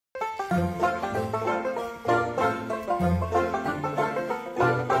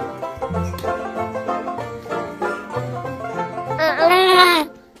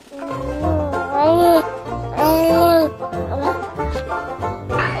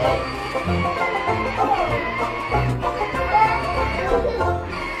Hey!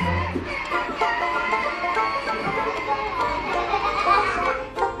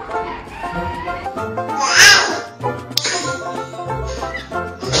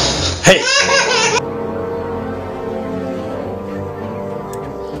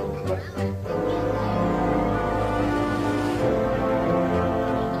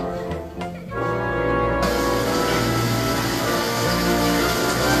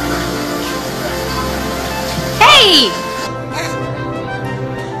 Hey!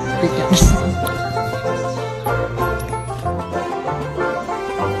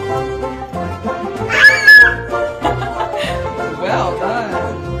 Well done.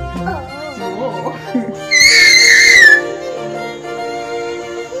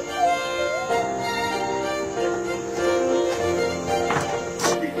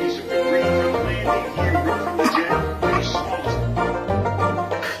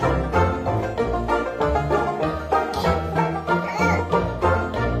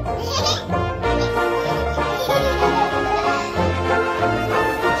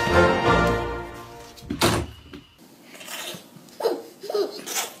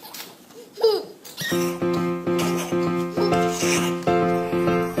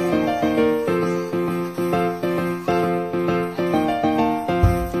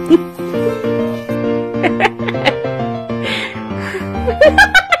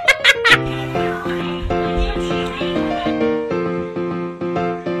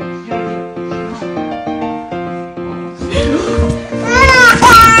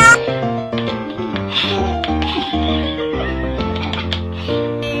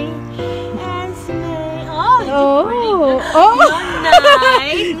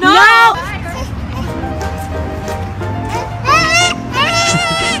 Nice. No.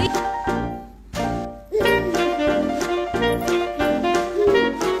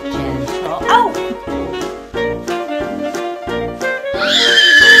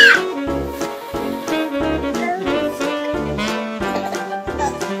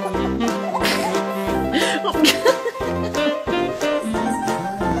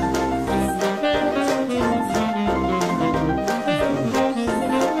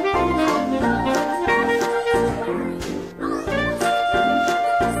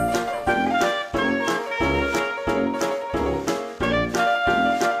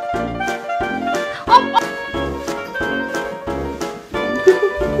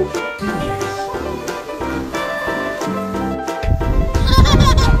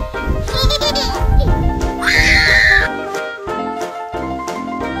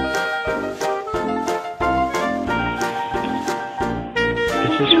 Is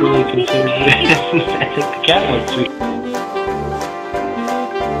this really considered? I think the cat looks sweet.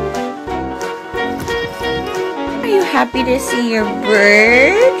 Are you happy to see your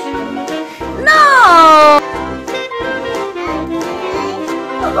bird? No!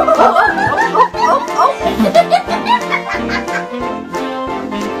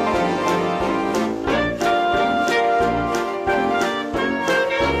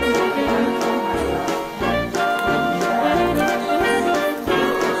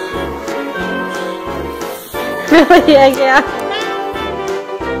 Yeah.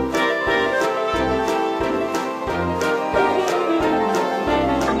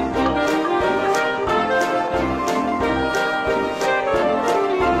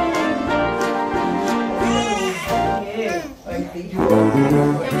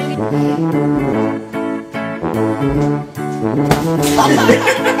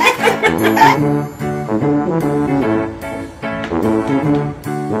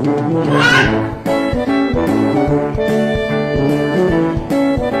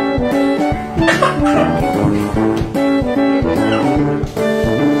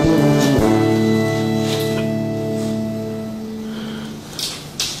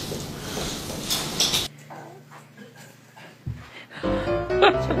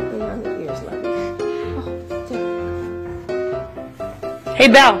 Hey,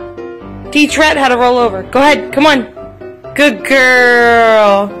 Belle. Teach Rhett how to roll over. Go ahead. Come on. Good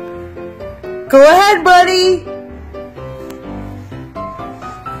girl. Go ahead, buddy.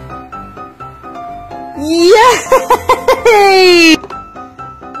 Yay!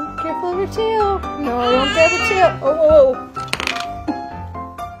 Careful of your tail. No, don't grab your tail. Oh.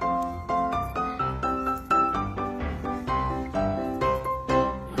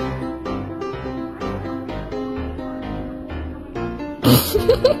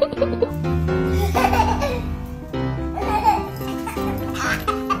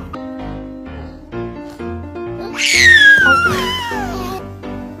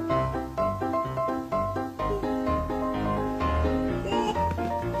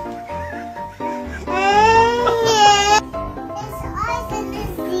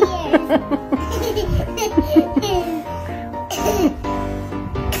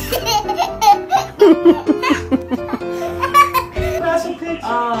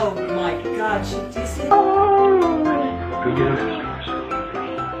 Oh my God, she just hit. Go get him.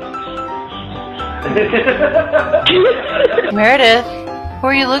 Meredith, who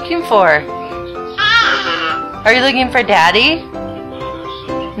are you looking for? Are you looking for Daddy?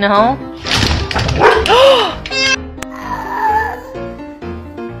 No?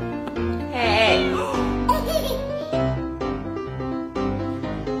 Hey.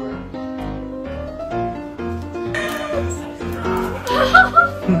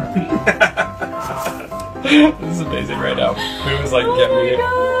 This is amazing right now. It was like, get me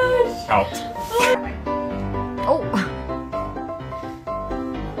out. Oh.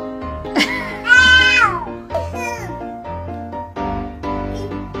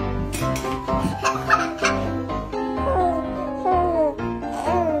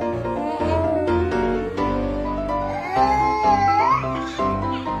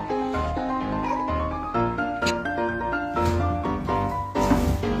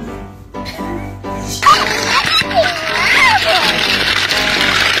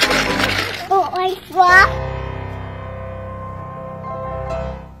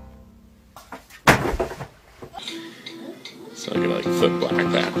 So I can like flip black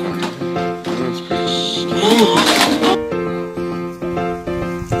that. That's pretty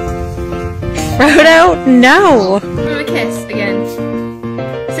Frodo, no! I'm gonna kiss again.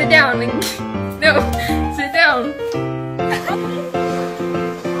 Sit down. No, sit down.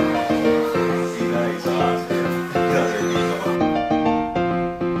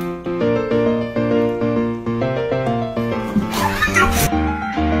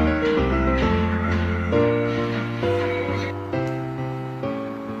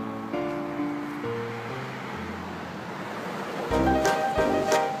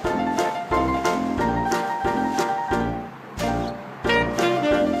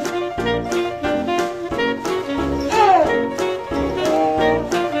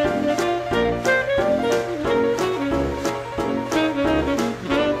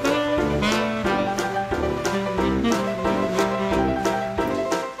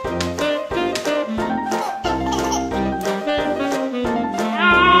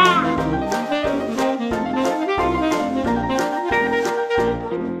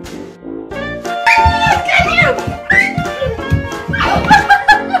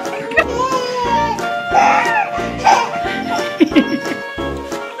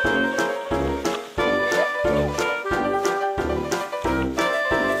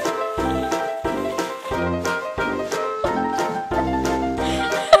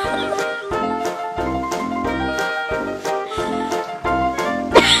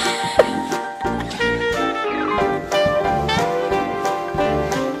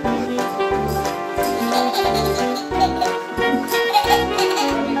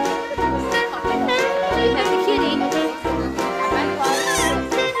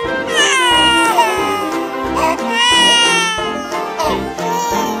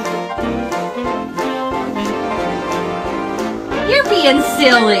 You're being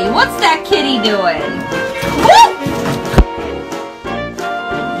silly. What's that kitty doing?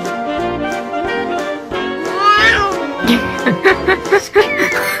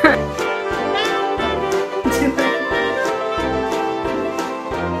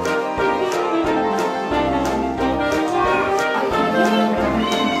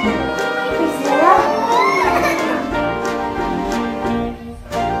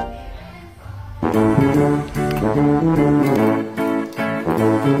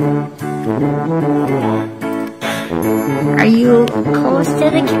 Are you close to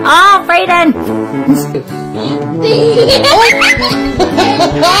the Oh, Brayden!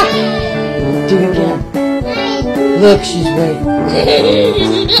 Do it again. Look, she's waiting.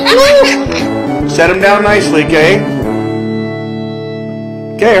 Set him down nicely, Kay.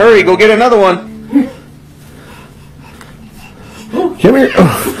 Okay, hurry, go get another one. Come here.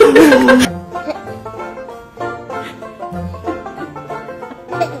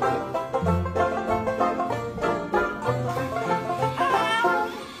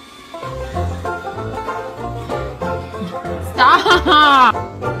 Stop!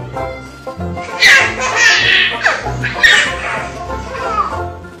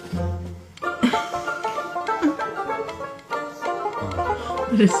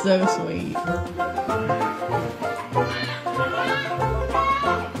 It is so sweet.